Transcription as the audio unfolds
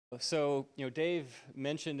So, Dave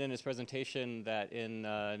mentioned in his presentation that in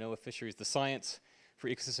NOAA Fisheries, the science for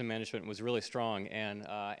ecosystem management was really strong, and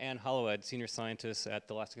Ann Hollowed, senior scientist at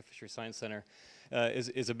the Alaska Fisheries Science Center,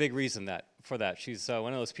 is a big reason for that. She's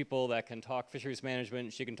one of those people that can talk fisheries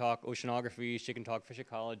management, she can talk oceanography, she can talk fish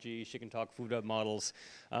ecology, she can talk food web models.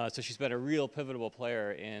 So she's been a real pivotal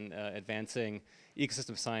player in advancing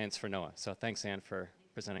ecosystem science for NOAA. So thanks, Ann, for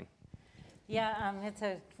presenting. Yeah, it's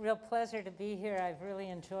a real pleasure to be here. I've really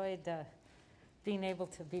enjoyed being able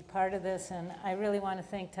to be part of this, and I really want to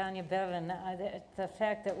thank Tanya Bevan. The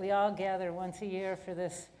fact that we all gather once a year for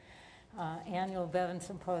this annual Bevan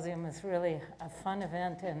Symposium is really a fun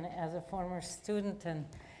event, and as a former student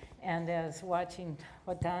and as watching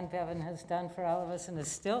what Don Bevan has done for all of us and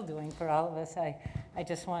is still doing for all of us, I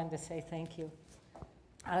just wanted to say thank you.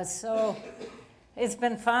 So it's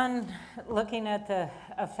been fun looking at the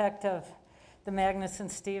effect of the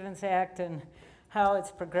Magnuson-Stevens Act and how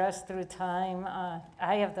it's progressed through time.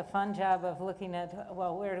 I have the fun job of looking at,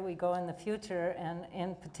 well, where do we go in the future, and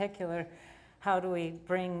in particular, how do we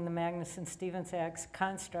bring the Magnuson-Stevens Act's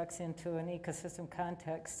constructs into an ecosystem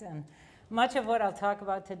context. And much of what I'll talk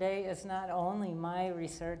about today is not only my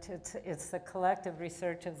research, it's the collective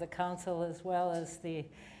research of the Council as well as the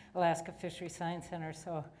Alaska Fisheries Science Center.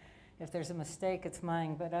 So if there's a mistake, it's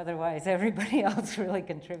mine, but otherwise everybody else really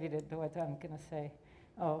contributed to what I'm going to say.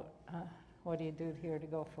 Oh, what do you do here to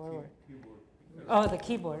go forward? Keyboard. Oh, the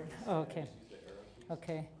keyboard. Oh, okay.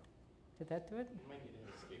 Okay. Did that do it?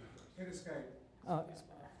 Hit escape. Oh,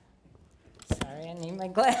 sorry, I need my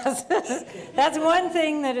glasses. That's one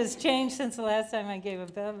thing that has changed since the last time I gave a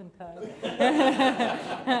Bevan talk.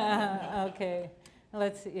 Okay,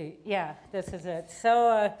 let's see. Yeah, this is it.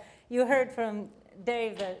 So you heard from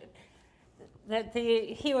Dave that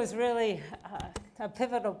he was really a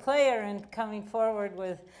pivotal player in coming forward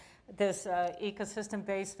with this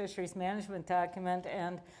ecosystem-based fisheries management document,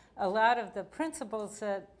 and a lot of the principles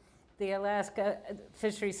that the Alaska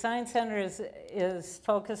Fisheries Science Center is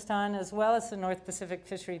focused on, as well as the North Pacific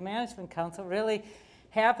Fishery Management Council, really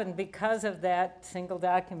happened because of that single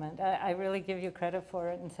document. I really give you credit for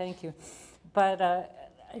it, and thank you. But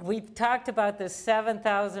we talked about this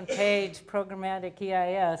 7,000-page programmatic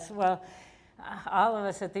EIS. Well, all of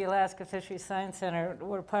us at the Alaska Fisheries Science Center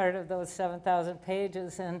were part of those 7,000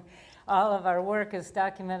 pages, and all of our work is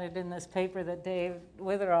documented in this paper that Dave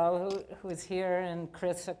Witherall, who is here, and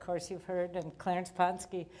Chris, of course, you've heard, and Clarence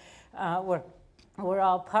Ponsky were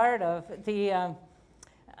all part of.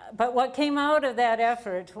 But what came out of that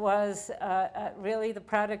effort was really the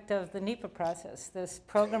product of the NEPA process, this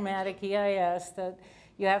programmatic EIS that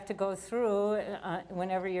you have to go through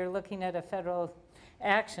whenever you're looking at a federal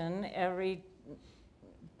action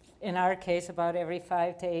in our case, about every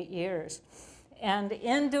 5 to 8 years. And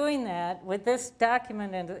in doing that, with this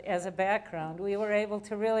document as a background, we were able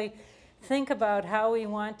to really think about how we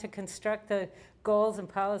want to construct the goals and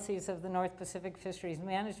policies of the North Pacific Fisheries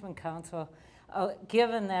Management Council,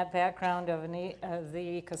 given that background of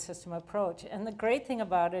the ecosystem approach. And the great thing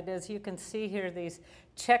about it is you can see here these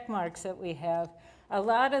check marks that we have. A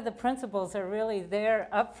lot of the principles are really there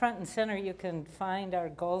up front and center. You can find our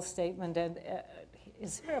goal statement. And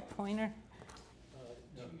is there a pointer?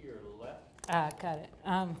 To your left. Got it.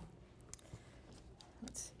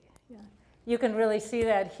 Let's see. Yeah. You can really see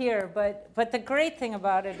that here. But the great thing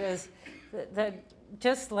about it is that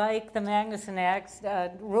just like the Magnuson Act,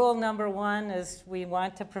 rule number 1 is we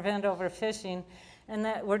want to prevent overfishing, and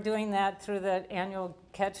that we're doing that through the annual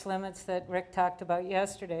catch limits that Rick talked about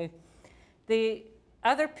yesterday. The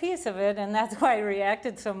other piece of it, and that's why I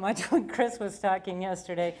reacted so much when Chris was talking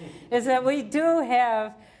yesterday, is that we do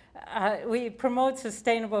have, we promote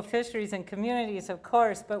sustainable fisheries and communities, of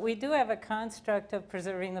course, but we do have a construct of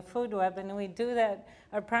preserving the food web, and we do that,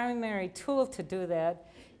 our primary tool to do that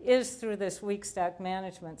is through this weak stock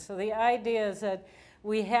management. So the idea is that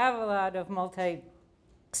we have a lot of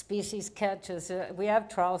multi-species catches. We have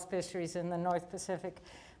trawl fisheries in the North Pacific,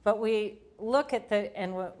 but we look at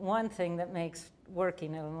and one thing that makes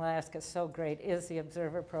working in Alaska so great is the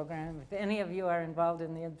Observer Program. If any of you are involved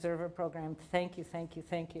in the Observer Program, thank you, thank you,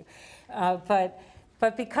 thank you.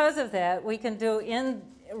 But because of that, we can do in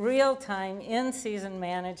real time, in-season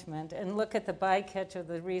management and look at the bycatch of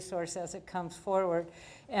the resource as it comes forward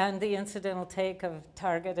and the incidental take of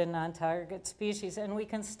target and non-target species. And we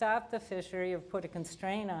can stop the fishery or put a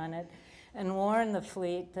constraint on it and warn the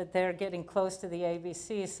fleet that they're getting close to the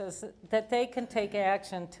ABC so that they can take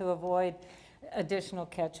action to avoid additional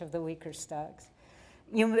catch of the weaker stocks.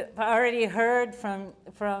 You've already heard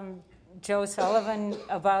from Joe Sullivan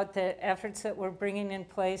about the efforts that we're bringing in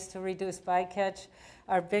place to reduce bycatch.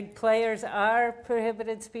 Our big players are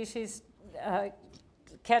prohibited species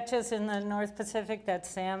catches in the North Pacific. That's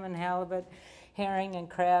salmon, halibut, herring, and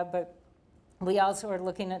crab. But we also are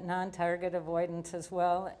looking at non-target avoidance as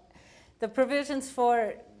well. The provisions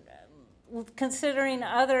for considering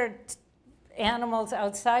other animals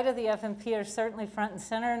outside of the FMP are certainly front and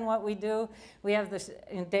center in what we do. We have this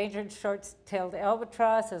endangered short-tailed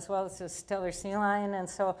albatross as well as the stellar sea lion, and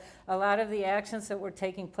so a lot of the actions that were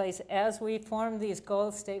taking place as we formed these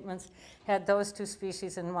goal statements had those two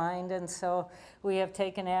species in mind, and so we have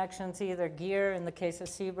taken actions, either gear in the case of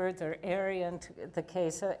seabirds or area in the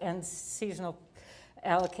case of, and seasonal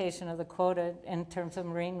allocation of the quota in terms of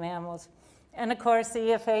marine mammals. And of course, the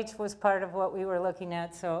EFH was part of what we were looking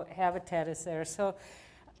at, so habitat is there. So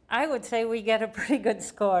I would say we get a pretty good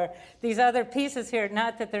score. These other pieces here,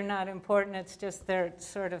 not that they're not important, it's just they're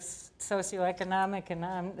sort of socioeconomic,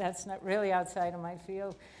 and that's not really outside of my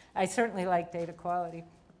field. I certainly like data quality.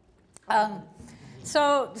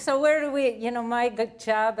 So where do we, my good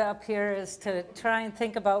job up here is to try and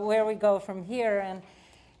think about where we go from here.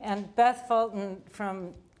 And Beth Fulton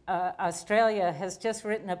from Australia has just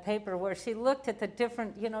written a paper where she looked at the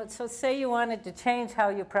different, so say you wanted to change how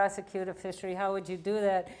you prosecute a fishery, how would you do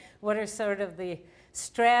that? What are sort of the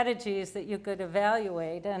strategies that you could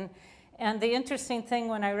evaluate? And the interesting thing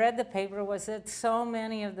when I read the paper was that so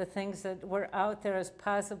many of the things that were out there as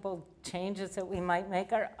possible changes that we might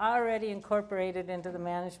make are already incorporated into the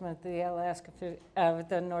management of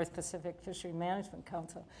the North Pacific Fisheries Management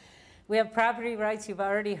Council. We have property rights. You've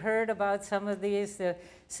already heard about some of these. The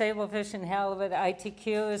sablefish and halibut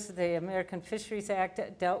ITQs, the American Fisheries Act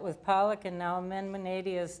dealt with pollock, and now Amendment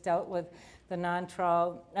 80 has dealt with the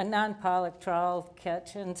non-pollock trawl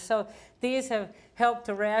catch. And so these have helped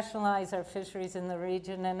to rationalize our fisheries in the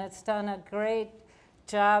region, and it's done a great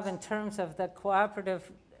job in terms of the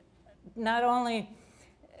cooperative, not only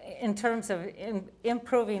in terms of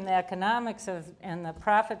improving the economics and the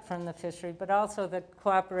profit from the fishery, but also the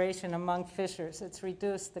cooperation among fishers. It's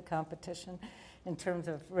reduced the competition in terms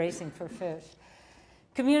of racing for fish.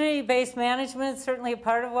 Community-based management is certainly a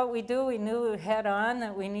part of what we do. We knew head on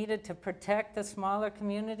that we needed to protect the smaller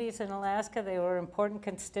communities in Alaska. They were important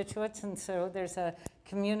constituents, and so there's a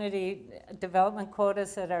community development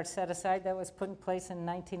quotas that are set aside that was put in place in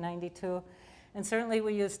 1992. And certainly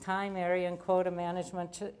we use time, area, and quota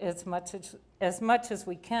management as much as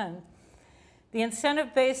we can. The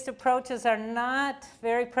incentive-based approaches are not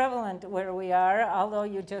very prevalent where we are, although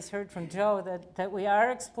you just heard from Joe that we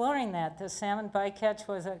are exploring that. The salmon bycatch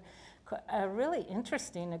was a really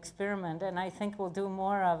interesting experiment, and I think we'll do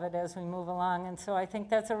more of it as we move along. And so I think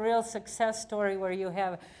that's a real success story where you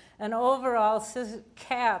have an overall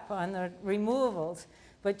cap on the removals,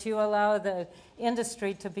 but you allow the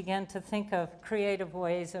industry to begin to think of creative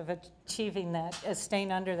ways of achieving that,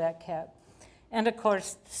 staying under that cap. And of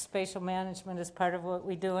course, spatial management is part of what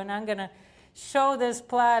we do. And I'm gonna show this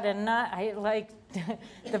plot, and I like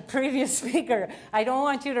the previous speaker, I don't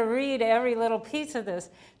want you to read every little piece of this.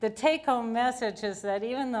 The take-home message is that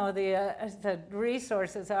even though the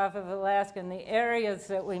resources off of Alaska and the areas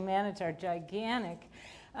that we manage are gigantic,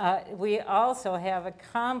 we also have a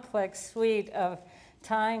complex suite of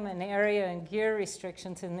time and area and gear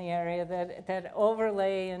restrictions in the area that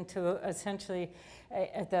overlay into essentially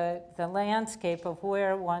the landscape of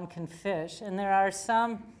where one can fish. And there are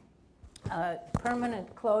some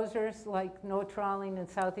permanent closures, like no trawling in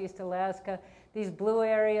Southeast Alaska. These blue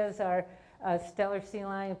areas are stellar sea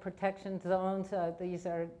lion protection zones. These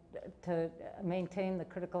are to maintain the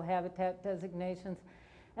critical habitat designations.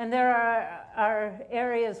 And there are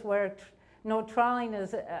areas where no trawling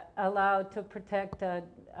is allowed to protect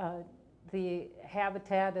the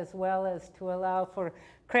habitat, as well as to allow for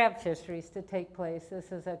crab fisheries to take place.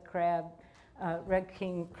 This is a crab, red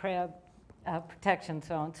king crab protection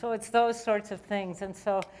zone. So it's those sorts of things. And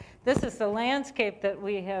so this is the landscape that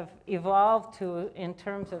we have evolved to in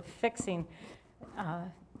terms of fixing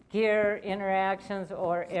gear interactions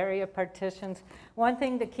or area partitions. One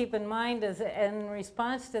thing to keep in mind is in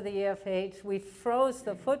response to the EFH, we froze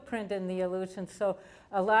the footprint in the Aleutians, so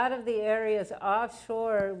a lot of the areas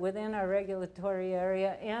offshore within our regulatory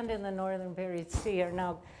area and in the northern Bering Sea are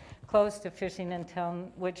now close to fishing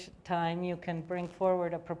until which time you can bring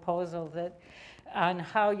forward a proposal on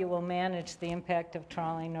how you will manage the impact of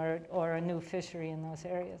trawling or a new fishery in those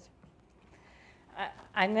areas.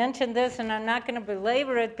 I mentioned this, and I'm not going to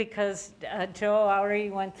belabor it because Joe already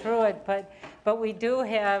went through it, but we do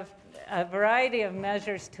have a variety of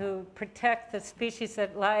measures to protect the species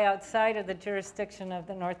that lie outside of the jurisdiction of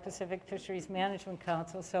the North Pacific Fisheries Management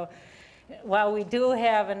Council. So while we do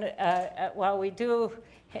have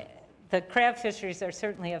the crab fisheries are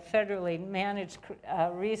certainly a federally managed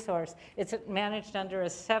resource. It's managed under a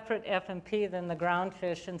separate FMP than the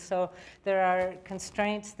groundfish, and so there are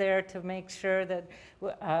constraints there to make sure that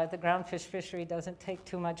the groundfish fishery doesn't take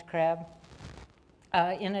too much crab.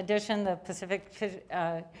 In addition, the Pacific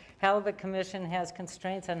Halibut Commission has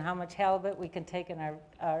constraints on how much halibut we can take in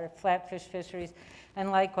our flatfish fisheries. And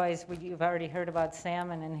likewise, you've already heard about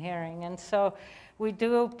salmon and herring. And so we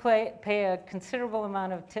do pay a considerable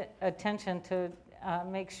amount of attention to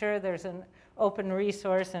make sure there's an open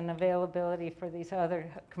resource and availability for these other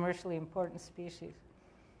commercially important species.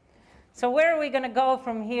 So where are we going to go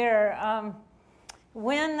from here?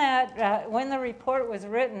 When the report was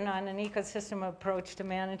written on an ecosystem approach to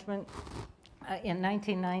management in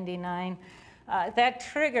 1999, that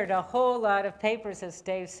triggered a whole lot of papers, as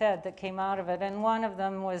Dave said, that came out of it. And one of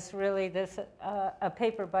them was really this, a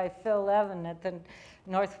paper by Phil Levin at the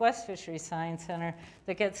Northwest Fisheries Science Center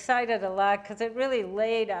that gets cited a lot because it really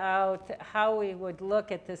laid out how we would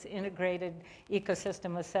look at this integrated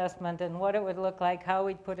ecosystem assessment and what it would look like, how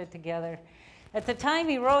we'd put it together. At the time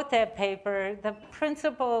he wrote that paper, the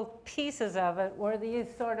principal pieces of it were these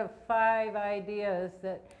sort of 5 ideas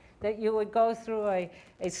that you would go through a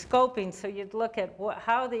scoping. So you'd look at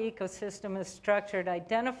how the ecosystem is structured,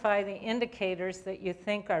 identify the indicators that you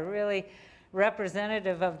think are really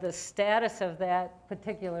representative of the status of that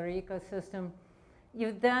particular ecosystem.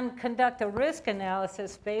 You then conduct a risk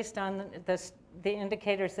analysis based on the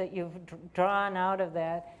indicators that you've drawn out of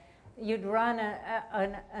that. You'd run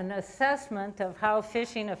an assessment of how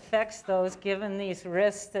fishing affects those given these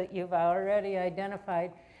risks that you've already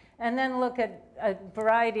identified, and then look at a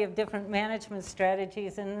variety of different management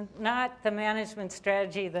strategies, and not the management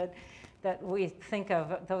strategy that we think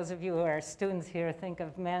of, those of you who are students here think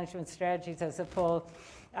of management strategies as a full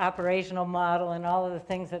operational model and all of the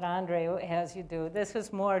things that Andre has you do. This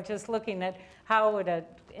was more just looking at how would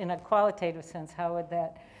in a qualitative sense, how would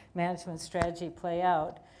that management strategy play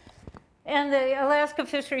out. And the Alaska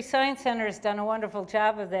Fisheries Science Center has done a wonderful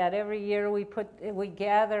job of that. Every year we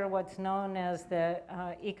gather what's known as the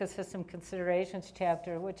Ecosystem Considerations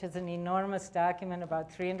Chapter, which is an enormous document,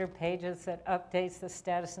 about 300 pages, that updates the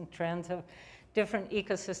status and trends of different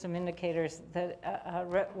ecosystem indicators, that,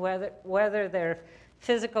 whether they're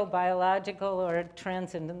physical, biological, or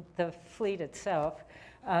trends in the fleet itself.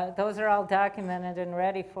 Those are all documented and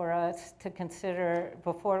ready for us to consider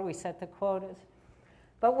before we set the quotas.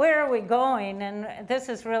 But where are we going? And this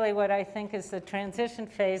is really what I think is the transition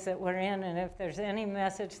phase that we're in. And if there's any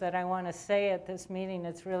message that I want to say at this meeting,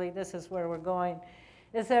 it's really this is where we're going,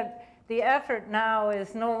 is that the effort now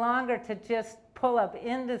is no longer to just pull up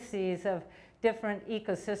indices of different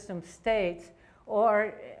ecosystem states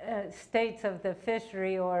or states of the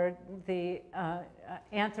fishery or the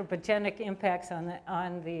anthropogenic impacts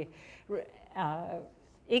on the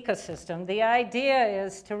ecosystem. The idea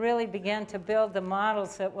is to really begin to build the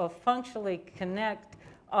models that will functionally connect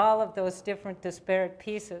all of those different disparate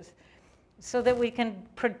pieces so that we can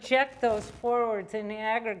project those forwards in the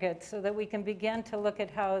aggregate, so that we can begin to look at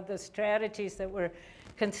how the strategies that we're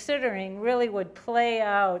considering really would play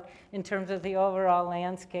out in terms of the overall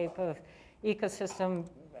landscape of ecosystem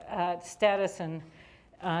status and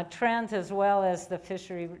trends, as well as the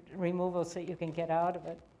fishery removals that you can get out of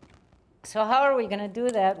it. So how are we going to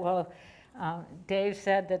do that? Well, Dave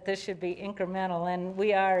said that this should be incremental, and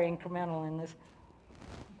we are incremental in this.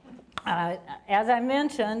 As I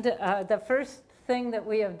mentioned, the first thing that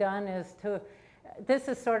we have done is this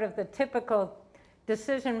is sort of the typical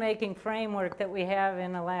decision-making framework that we have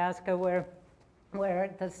in Alaska, where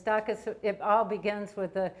the stock is, it all begins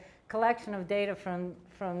with the collection of data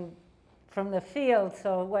from the field,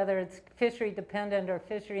 so whether it's fishery-dependent or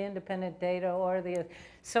fishery-independent data or the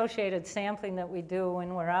associated sampling that we do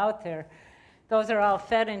when we're out there, those are all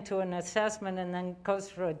fed into an assessment and then goes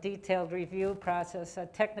through a detailed review process, a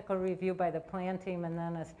technical review by the plan team, and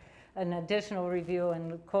then an additional review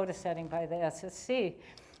and quota setting by the SSC.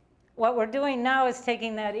 What we're doing now is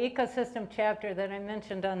taking that ecosystem chapter that I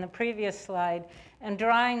mentioned on the previous slide and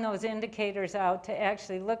drawing those indicators out to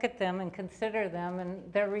actually look at them and consider them, and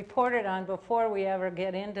they're reported on before we ever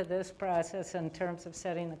get into this process in terms of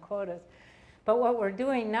setting the quotas. But what we're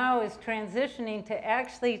doing now is transitioning to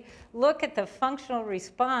actually look at the functional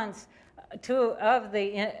response of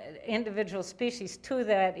the individual species to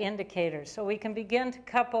that indicator. So we can begin to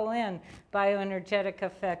couple in bioenergetic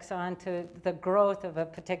effects onto the growth of a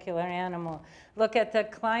particular animal. Look at the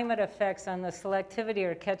climate effects on the selectivity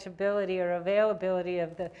or catchability or availability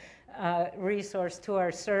of the resource to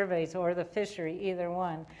our surveys or the fishery, either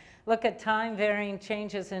one. look at time varying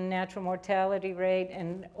changes in natural mortality rate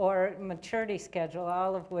and or maturity schedule,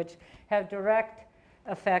 all of which have direct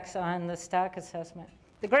effects on the stock assessment.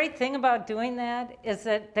 The great thing about doing that is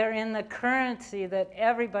that they're in the currency that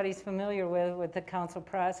everybody's familiar with the council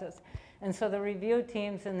process. And so the review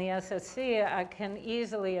teams in the SSC can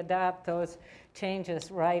easily adopt those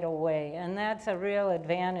changes right away. And that's a real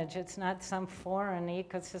advantage. It's not some foreign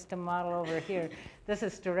ecosystem model over here. This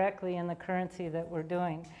is directly in the currency that we're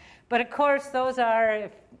doing. But of course, those are,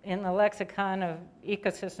 in the lexicon of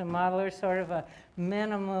ecosystem modelers, sort of a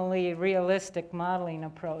minimally realistic modeling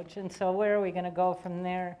approach. And so where are we going to go from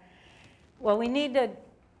there? Well, we need to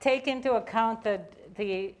take into account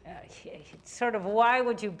the sort of why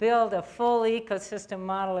would you build a full ecosystem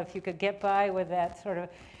model if you could get by with that sort of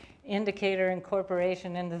indicator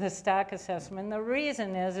incorporation into the stock assessment. And the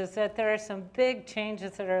reason is that there are some big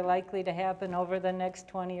changes that are likely to happen over the next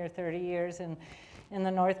 20 or 30 years in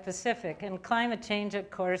the North Pacific. And climate change, of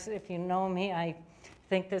course, if you know me, I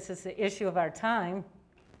think this is the issue of our time,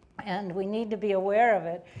 and we need to be aware of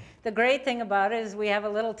it. The great thing about it is we have a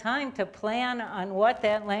little time to plan on what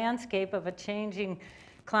that landscape of a changing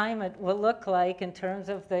climate will look like in terms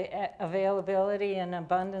of the availability and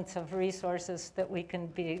abundance of resources that we can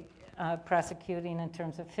be prosecuting in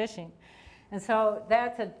terms of fishing. And so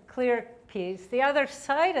that's a clear piece. The other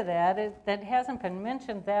side of that that hasn't been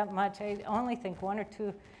mentioned that much, I only think one or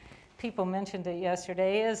two people mentioned it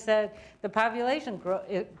yesterday, is that the population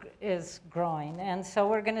is growing. And so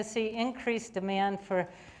we're going to see increased demand for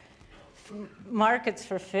markets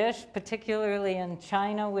for fish, particularly in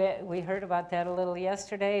China. We heard about that a little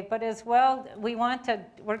yesterday. But as well, we're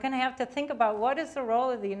going to have to think about what is the role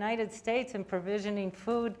of the United States in provisioning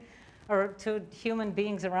food to human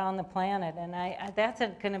beings around the planet. And that's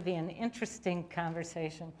going to be an interesting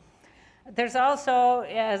conversation. There's also,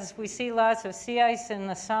 as we see lots of sea ice in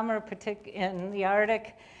the summer, in the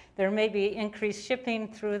Arctic, there may be increased shipping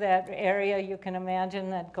through that area. You can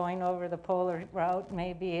imagine that going over the polar route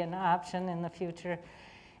may be an option in the future.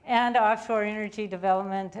 And offshore energy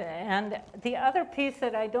development. And the other piece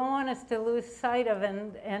that I don't want us to lose sight of,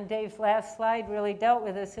 and Dave's last slide really dealt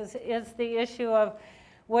with this, is the issue of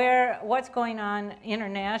what's going on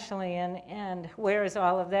internationally and where is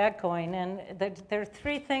all of that going. And there are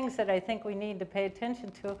three things that I think we need to pay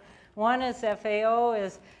attention to. One is FAO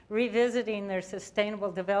is revisiting their sustainable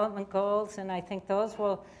development goals, and I think those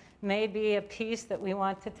may be a piece that we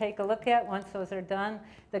want to take a look at once those are done.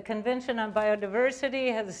 The Convention on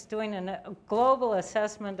Biodiversity is doing a global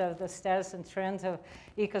assessment of the status and trends of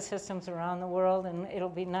ecosystems around the world, and it'll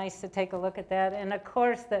be nice to take a look at that. And of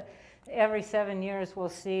course, every 7 years we'll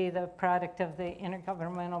see the product of the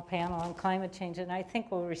Intergovernmental Panel on Climate Change, and I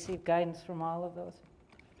think we'll receive guidance from all of those.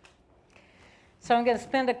 So I'm going to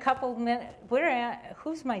spend a couple minutes.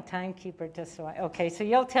 Who's my timekeeper? Just so okay, so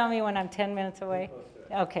you'll tell me when I'm 10 minutes away?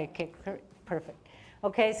 Okay, perfect.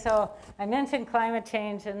 Okay, so I mentioned climate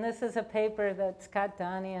change, and this is a paper that Scott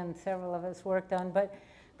Donnie and several of us worked on, but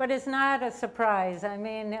it's not a surprise. I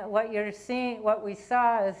mean, what you're seeing, what we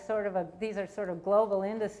saw is these are sort of global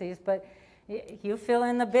indices, but you fill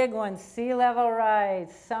in the big ones: sea level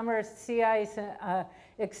rise, summer sea ice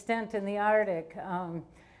extent in the Arctic,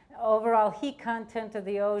 overall heat content of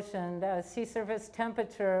the ocean, sea surface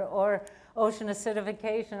temperature, or ocean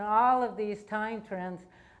acidification. All of these time trends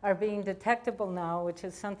are being detectable now, which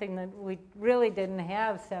is something that we really didn't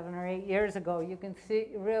have 7 or 8 years ago. You can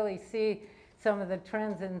really see some of the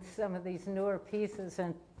trends in some of these newer pieces,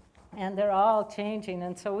 and they're all changing,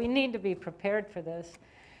 and so we need to be prepared for this.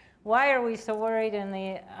 Why are we so worried in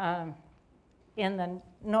the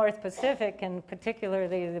North Pacific, and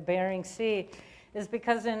particularly the Bering Sea? Is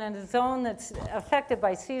because in a zone that's affected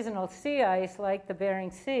by seasonal sea ice, like the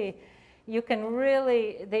Bering Sea, you can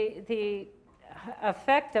really, the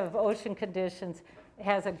effect of ocean conditions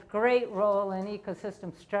has a great role in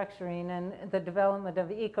ecosystem structuring and the development of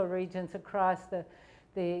ecoregions across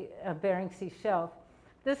the Bering Sea shelf.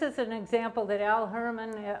 This is an example that Al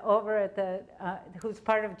Herman over at who's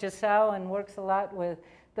part of JASAO and works a lot with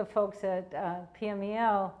the folks at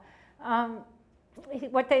PMEL,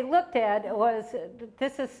 what they looked at was,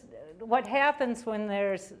 this is what happens when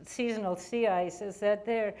there's seasonal sea ice, is that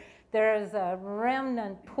there is a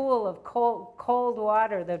remnant pool of cold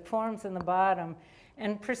water that forms in the bottom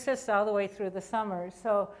and persists all the way through the summer.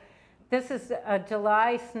 So this is a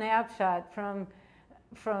July snapshot from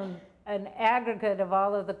an aggregate of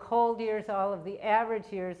all of the cold years, all of the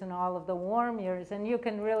average years, and all of the warm years. And you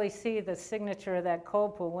can really see the signature of that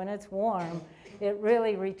cold pool. When it's warm, it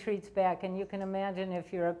really retreats back. And you can imagine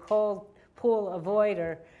if you're a cold pool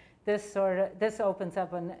avoider, this opens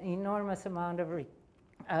up an enormous amount of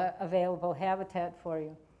available habitat for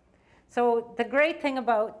you. So the great thing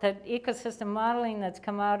about the ecosystem modeling that's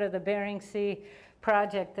come out of the Bering Sea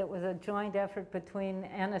project that was a joint effort between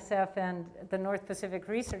NSF and the North Pacific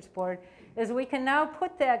Research Board is we can now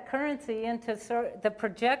put that currency into the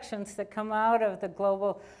projections that come out of the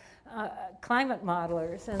global climate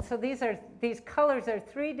modelers. And so these colors are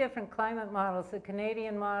 3 different climate models: the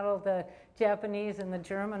Canadian model, the Japanese, and the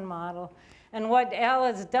German model. And what Al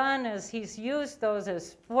has done is he's used those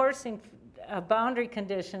as forcing boundary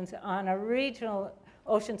conditions on a regional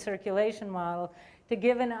ocean circulation model to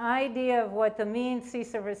give an idea of what the mean sea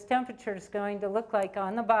surface temperature is going to look like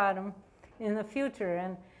on the bottom in the future.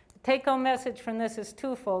 And the take-home message from this is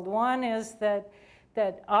twofold. One is that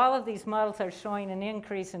all of these models are showing an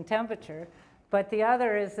increase in temperature, but the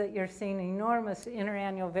other is that you're seeing enormous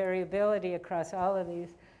interannual variability across all of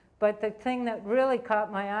these. But the thing that really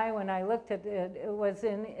caught my eye when I looked at it, it was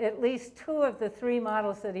in at least 2 of the 3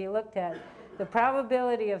 models that he looked at. The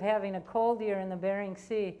probability of having a cold year in the Bering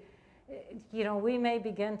Sea, you know, we may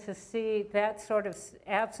begin to see that sort of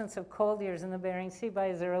absence of cold years in the Bering Sea by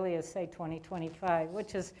as early as, say, 2025,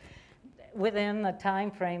 which is within the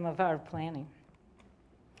time frame of our planning.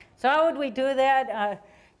 So how would we do that?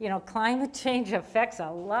 You know, climate change affects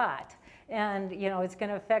a lot. And, you know, it's going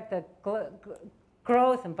to affect the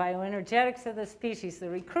growth and bioenergetics of the species, the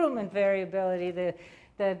recruitment variability, the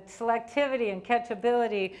selectivity and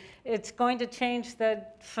catchability. It's going to change the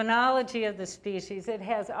phenology of the species. It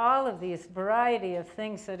has all of these variety of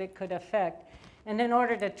things that it could affect. And in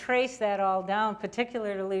order to trace that all down,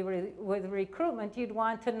 particularly with recruitment, you'd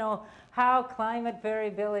want to know how climate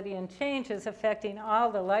variability and change is affecting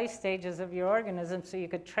all the life stages of your organism so you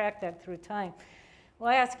could track that through time.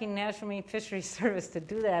 Well, asking National Marine Fisheries Service to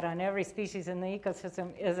do that on every species in the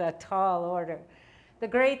ecosystem is a tall order. The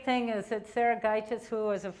great thing is that Sarah Geiches, who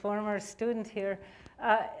was a former student here,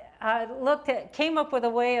 came up with a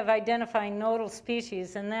way of identifying nodal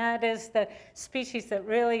species, and that is the species that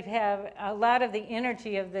really have a lot of the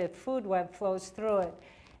energy of the food web flows through it.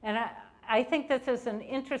 And I think this is an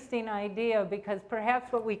interesting idea because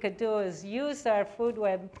perhaps what we could do is use our food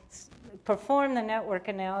web, perform the network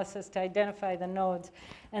analysis to identify the nodes,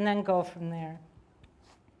 and then go from there.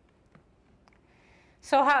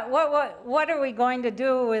 So what are we going to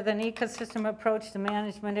do with an ecosystem approach to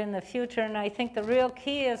management in the future? And I think the real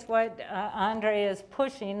key is what Andre is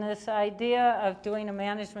pushing, this idea of doing a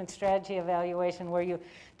management strategy evaluation where you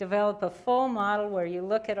develop a full model, where you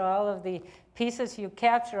look at all of the pieces, you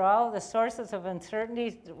capture all of the sources of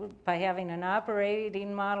uncertainty by having an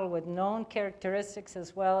operating model with known characteristics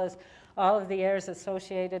as well as all of the errors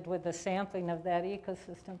associated with the sampling of that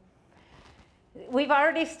ecosystem. We've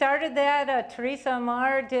already started that. Teresa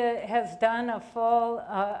Amard has done a full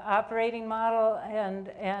operating model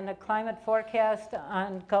and a climate forecast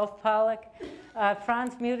on Gulf pollock.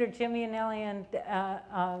 Franz Mutter, Jimmy Anelli, and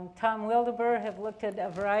Tom Wildeber have looked at a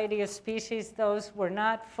variety of species. Those were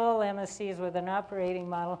not full MSCs with an operating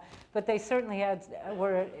model, but they certainly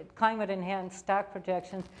were climate-enhanced stock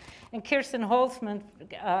projections. And Kirsten Holtzman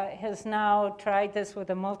has now tried this with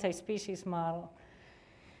a multi-species model.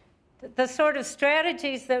 The sort of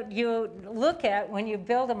strategies that you look at when you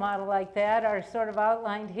build a model like that are sort of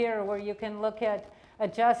outlined here, where you can look at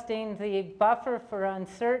adjusting the buffer for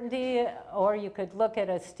uncertainty, or you could look at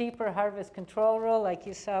a steeper harvest control rule like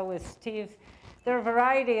you saw with Steve. There are a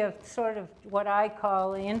variety of sort of what I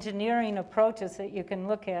call engineering approaches that you can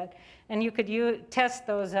look at, and you could test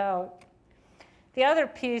those out. The other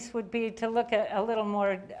piece would be to look at a little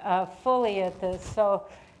more fully at this. So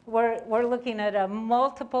we're looking at a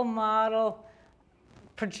multiple model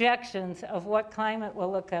projections of what climate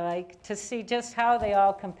will look like to see just how they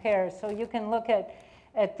all compare. So you can look at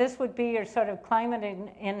this would be your sort of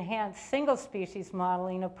climate-enhanced single species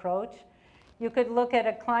modeling approach. You could look at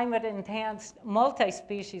a climate-enhanced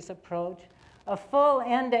multi-species approach, a full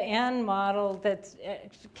end-to-end model that's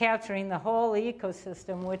capturing the whole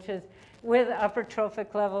ecosystem, which is with upper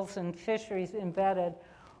trophic levels and fisheries embedded,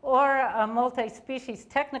 or a multi-species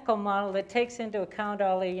technical model that takes into account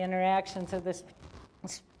all the interactions of this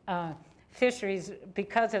fisheries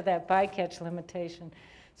because of that bycatch limitation.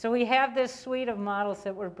 So we have this suite of models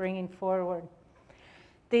that we're bringing forward.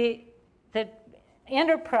 The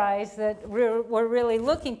enterprise that we're really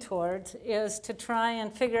looking towards is to try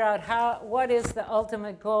and figure out what is the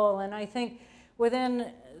ultimate goal. And I think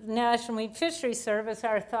within National Marine Fisheries Service,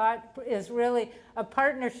 our thought is really a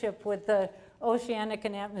partnership with the Oceanic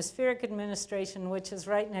and Atmospheric Administration, which is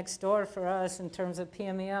right next door for us in terms of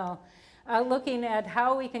PMEL, looking at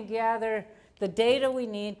how we can gather the data we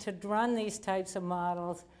need to run these types of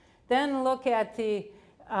models, then look at the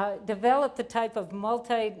develop the type of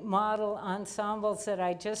multi-model ensembles that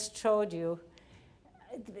I just showed you.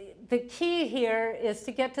 The key here is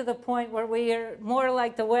to get to the point where we are more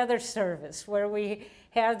like the Weather Service, where we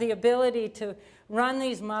have the ability to run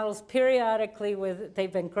these models periodically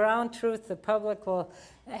they've been ground truth, the public will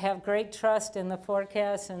have great trust in the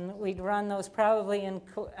forecasts, and we'd run those probably in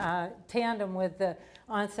tandem with the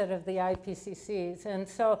onset of the IPCCs. And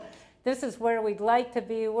so this is where we'd like to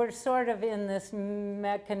be. We're sort of in this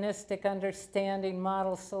mechanistic understanding,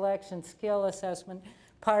 model selection, skill assessment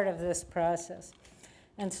part of this process.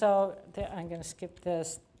 And so I'm going to skip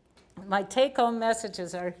this. My take-home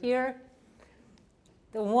messages are here.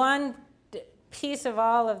 The one piece of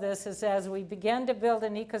all of this is as we begin to build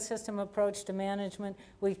an ecosystem approach to management,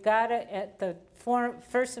 we've got to, at the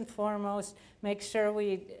first and foremost, make sure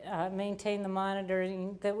we maintain the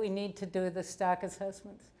monitoring that we need to do the stock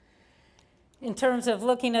assessments. In terms of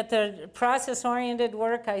looking at the process-oriented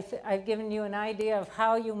work, I've given you an idea of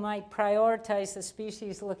how you might prioritize the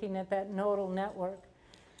species looking at that nodal network.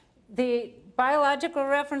 The biological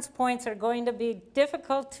reference points are going to be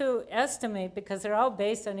difficult to estimate because they're all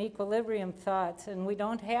based on equilibrium thoughts, and we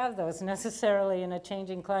don't have those necessarily in a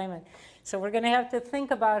changing climate. So we're going to have to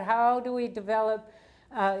think about how do we develop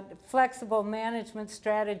flexible management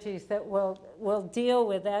strategies that will deal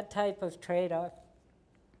with that type of trade-off.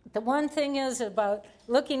 The one thing is about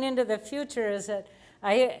looking into the future is that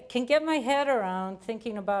I can get my head around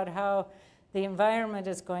thinking about how the environment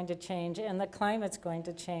is going to change and the climate's going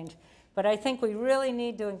to change. But I think we really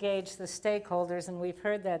need to engage the stakeholders, and we've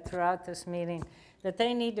heard that throughout this meeting, that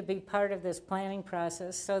they need to be part of this planning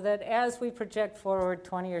process so that as we project forward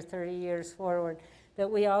 20 or 30 years forward,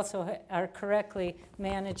 that we also are correctly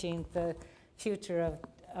managing the future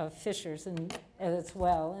of fishers as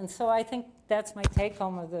well. And so I think that's my take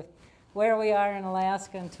home of where we are in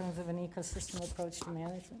Alaska in terms of an ecosystem approach to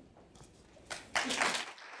management.